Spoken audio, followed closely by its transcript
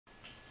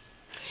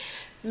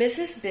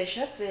Mrs.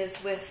 Bishop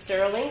is with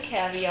Sterling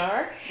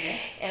Caviar, Yeah.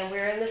 and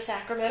we're in the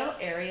Sacramento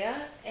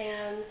area.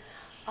 And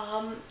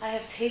I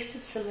have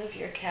tasted some of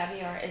your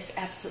caviar. It's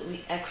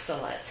absolutely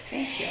excellent.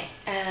 Thank you.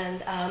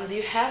 And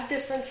you have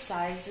different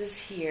sizes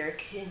here.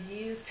 Can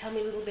you tell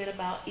me a little bit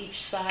about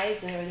each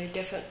size, and are there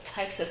different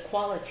types of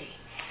quality?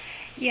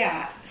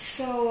 Yeah,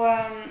 so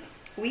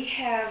we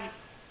have,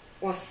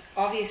 well,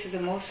 obviously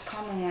the most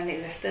common one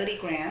is a 30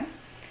 gram,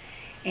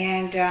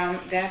 and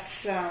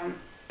that's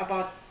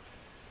about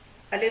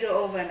a little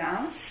over an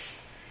ounce.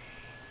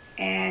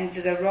 And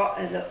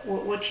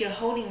what you're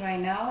holding right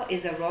now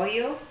is a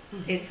Royal.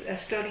 Mm-hmm. It's a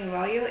Sterling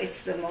Royal.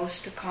 It's the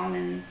most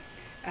common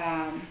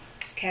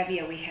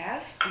caviar we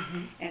have,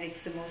 mm-hmm. and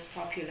it's the most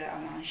popular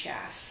among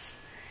chefs.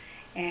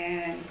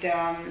 And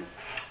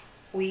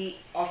we,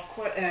 of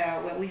course,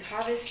 we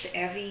harvest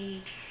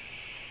every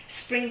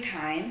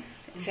springtime,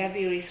 mm-hmm.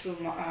 February through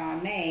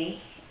May,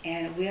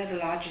 and we are the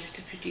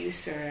largest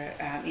producer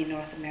in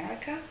North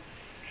America.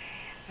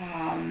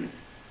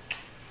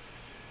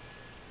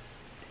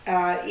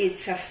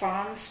 It's a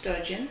farm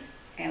sturgeon,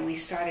 and we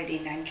started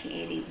in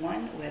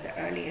 1981. We're the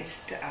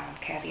earliest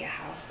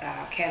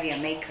caviar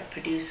maker,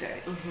 producer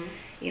mm-hmm.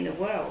 in the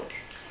world.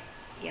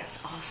 Yes.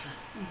 That's awesome.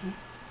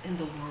 Mm-hmm. In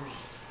the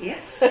world.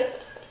 Yes.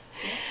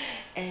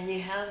 And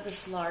you have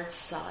this large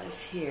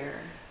size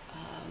here.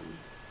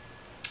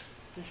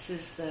 This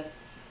is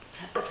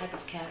what type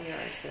of caviar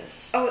is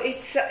this? Oh,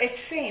 it's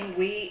same.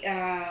 We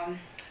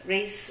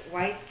raise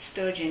white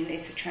sturgeon.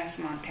 It's a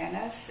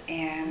transmontanas,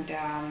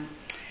 and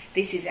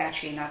this is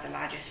actually not the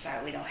largest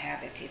size. We don't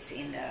have it. It's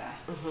in the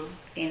mm-hmm.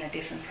 in a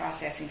different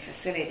processing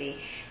facility.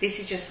 This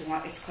is just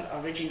one. It's called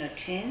original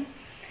tin.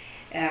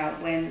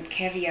 When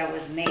caviar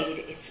was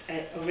made, it's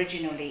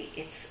originally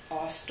it's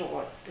all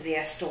stored. They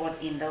are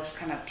stored in those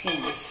kind of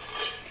tins,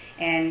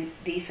 and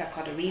these are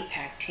called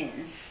repack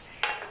tins.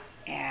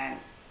 And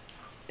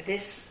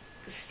this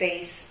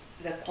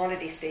the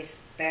quality stays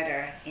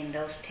better in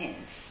those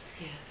tins,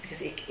 yeah.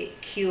 because it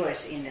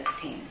cures in those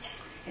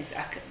tins. It's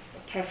a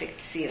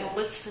perfect seal. And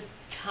what's the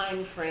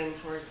time frame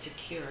for it to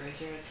cure? Is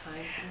there a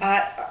time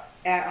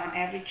frame? On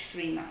average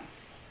 3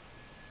 months.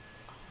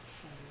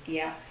 Awesome.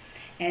 Yeah.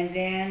 And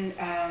then...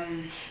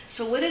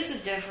 so what is the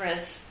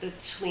difference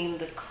between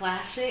the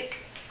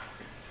classic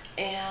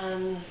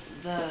and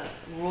the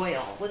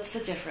royal? What's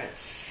the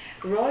difference?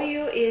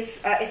 Royal is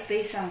it's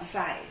based on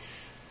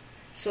size.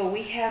 So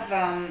we have,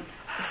 on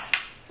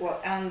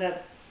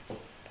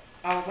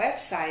our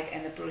website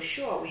and the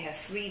brochure, we have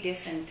 3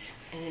 different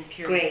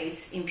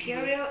grades.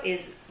 Imperial mm-hmm.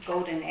 is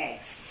golden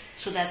eggs.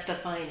 So that's the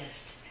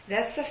finest?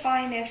 That's the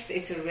finest.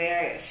 It's the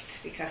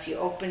rarest because you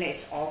open it,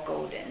 it's all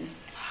golden.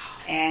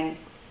 Wow. And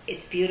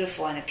it's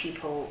beautiful, and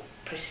people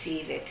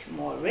perceive it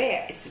more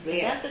rare. It's rare.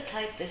 Is that the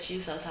type that's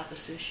used on top of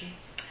sushi?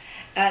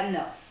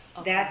 No.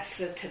 Okay. That's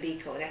a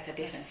tabico. That's a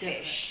different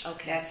fish.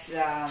 Okay. That's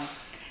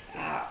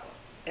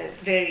a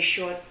very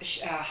short,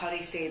 how do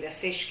you say, the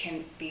fish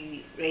can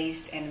be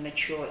raised and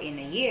mature in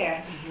a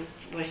year,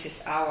 mm-hmm.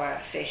 versus our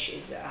fish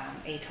is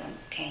 8 or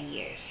 10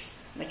 years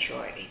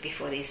maturity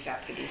before they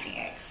start producing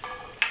eggs.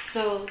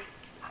 So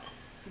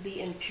the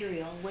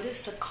Imperial, what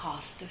is the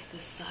cost of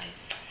this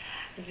size?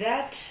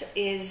 That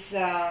is,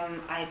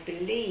 I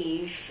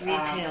believe...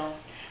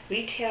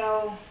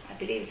 Retail, I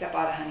believe it's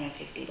about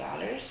 $150.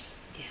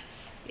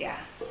 Yes. Yeah.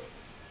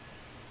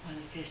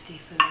 $150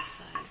 for this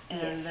size.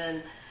 And yes.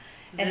 then...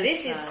 And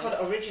this is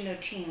called original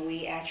tin.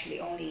 We actually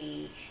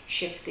only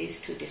ship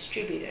these to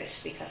distributors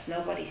because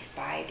nobody's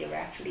buy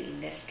directly in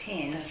this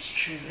tin. That's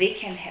true. They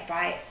can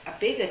buy a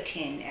bigger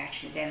tin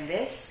actually than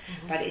this,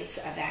 mm-hmm. but it's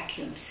a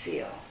vacuum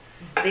seal.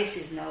 Mm-hmm. This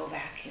is no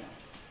vacuum.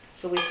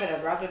 So we put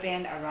a rubber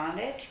band around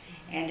it,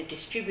 mm-hmm. and the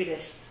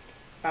distributors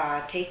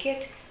take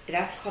it.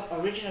 That's called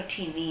original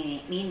tin,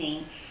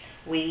 meaning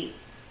we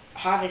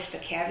harvest the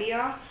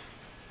caviar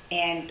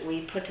and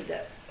we put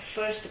the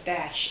first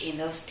batch in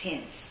those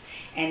tins.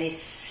 And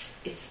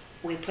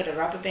we put a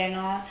rubber band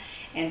on,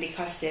 and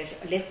because there's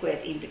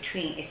liquid in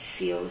between, it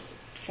seals,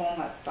 form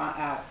a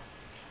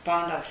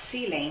bond of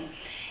sealing,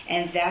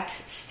 and that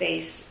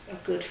stays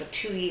good for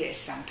 2 years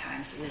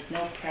sometimes with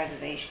no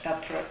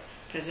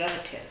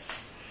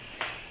preservatives.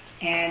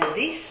 And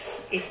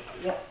this, if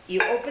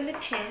you open the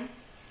tin,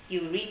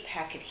 you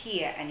repack it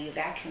here and you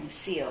vacuum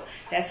seal.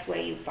 That's where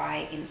you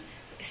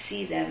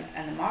see them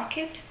on the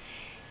market.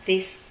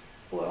 This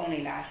will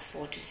only last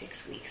 4 to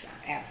 6 weeks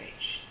on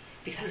average.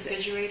 Because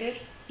refrigerated?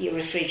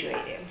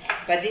 Refrigerated.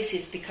 But this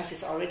is because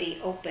it's already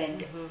opened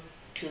mm-hmm.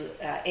 to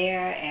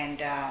air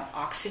and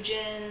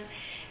oxygen,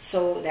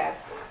 so that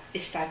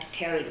it starts to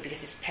deteriorate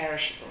because it's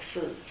perishable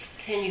foods.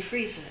 Can you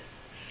freeze it?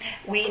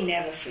 We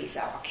never freeze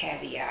our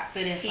caviar.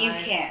 But if you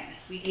can.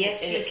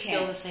 Yes, you it's can.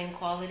 Still the same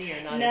quality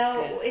or not no, as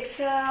good? No,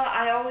 it's.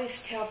 I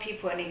always tell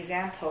people an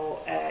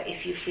example.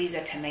 If you freeze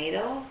a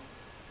tomato,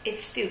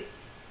 it's still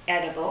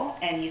edible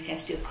and you can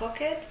still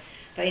cook it.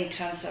 But in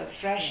terms of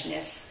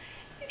freshness,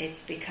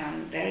 it's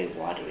become very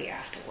watery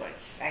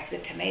afterwards. Like the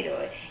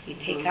tomato, you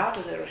take mm-hmm. out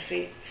of the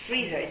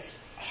freezer, it's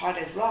hard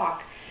as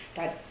rock,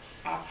 but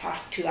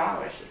after 2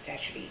 hours, it's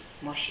actually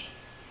mushy.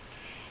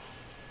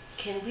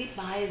 Can we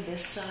buy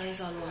this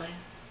size online?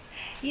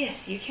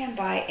 Yes, you can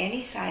buy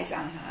any size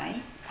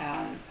online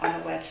on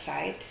the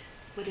website.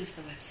 What is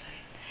the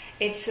website?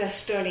 It's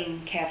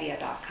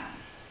sterlingcaviar.com.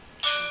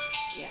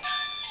 Yeah.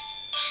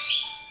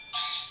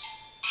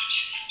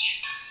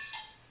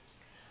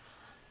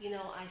 You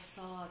know, I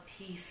saw a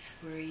piece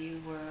where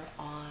you were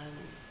on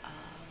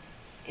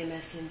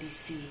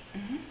MSNBC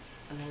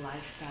on the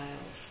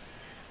lifestyles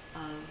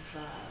of,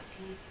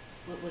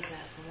 what was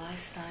that? The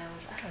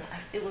lifestyles? I don't know.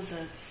 It was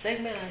a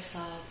segment I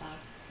saw about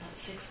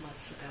 6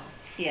 months ago.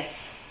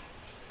 Yes,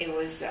 it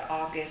was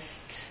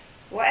August.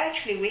 Well,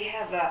 actually, we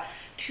have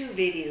 2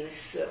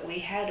 videos. We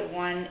had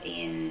one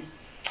in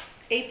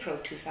April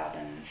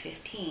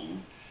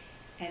 2015,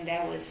 and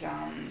that was,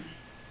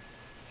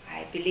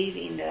 I believe,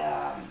 in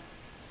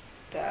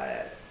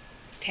the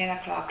 10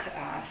 o'clock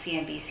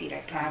CNBC,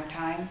 like prime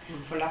time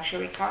for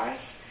luxury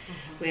cars.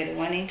 We had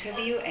one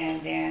interview,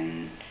 and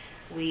then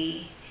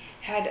we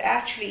had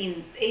actually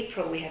in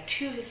April we had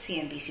 2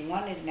 CNBC.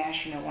 One is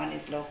national, one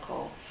is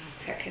local,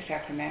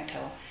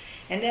 Sacramento.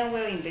 And then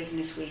we're in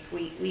Business Week.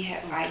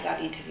 I got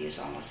interviews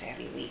almost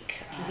every week.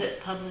 Is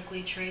it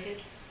publicly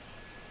traded?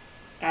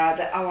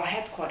 Our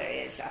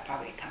headquarters is a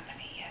public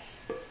company.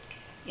 Yes.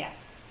 Yeah.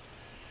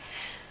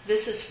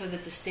 This is for the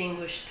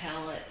distinguished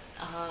palate.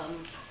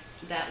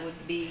 That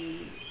would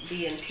be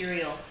the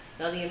Imperial.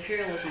 Now the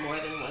Imperial is more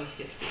than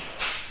 150.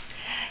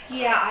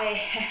 Yeah,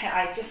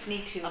 I just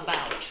need to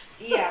About.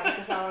 Yeah,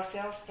 because our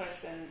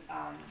salesperson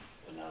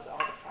knows all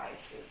the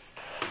prices.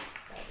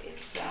 But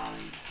it's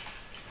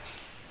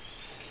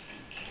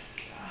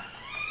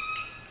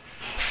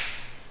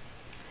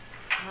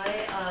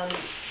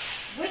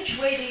which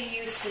way do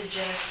you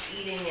suggest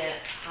eating it?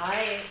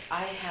 I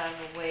have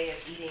a way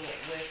of eating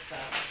it with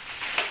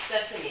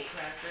sesame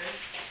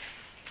crackers,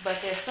 but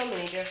there's so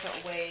many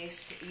different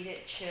ways to eat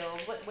it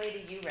chilled. What way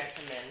do you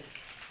recommend?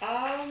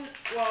 Well,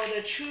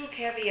 the true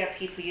caviar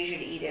people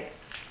usually eat it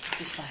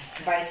Just by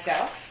itself. by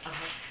itself,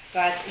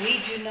 but we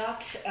do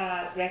not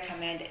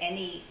recommend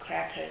any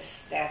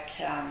crackers that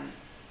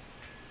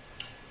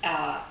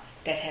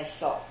has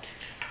salt.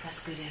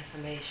 That's good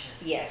information.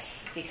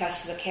 Yes,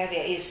 because the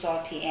caviar is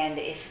salty, and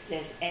if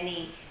there's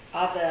any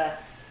other,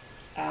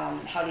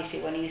 how do you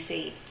say, when you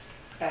say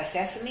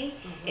sesame,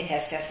 it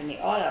has sesame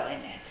oil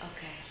in it.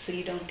 Okay. So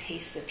you don't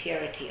taste the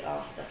purity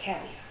of the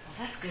caviar. Well,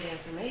 that's good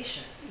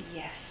information.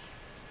 Yes.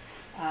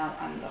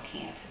 I'm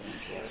looking at the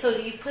imperial. So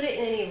do you put it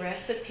in any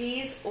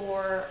recipes,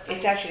 or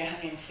It's actually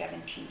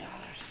 $117.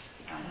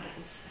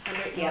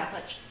 Yeah.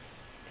 Much?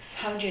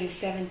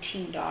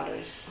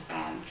 $117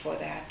 for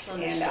that. On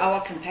the And store.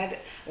 our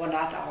competitor, well,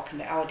 not our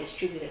competitor, our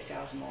distributor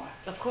sells more.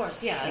 Of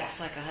course, yeah, Yeah. it's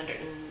like 100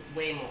 and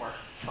way more.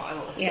 So I don't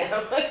want to say Yeah.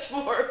 how much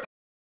more.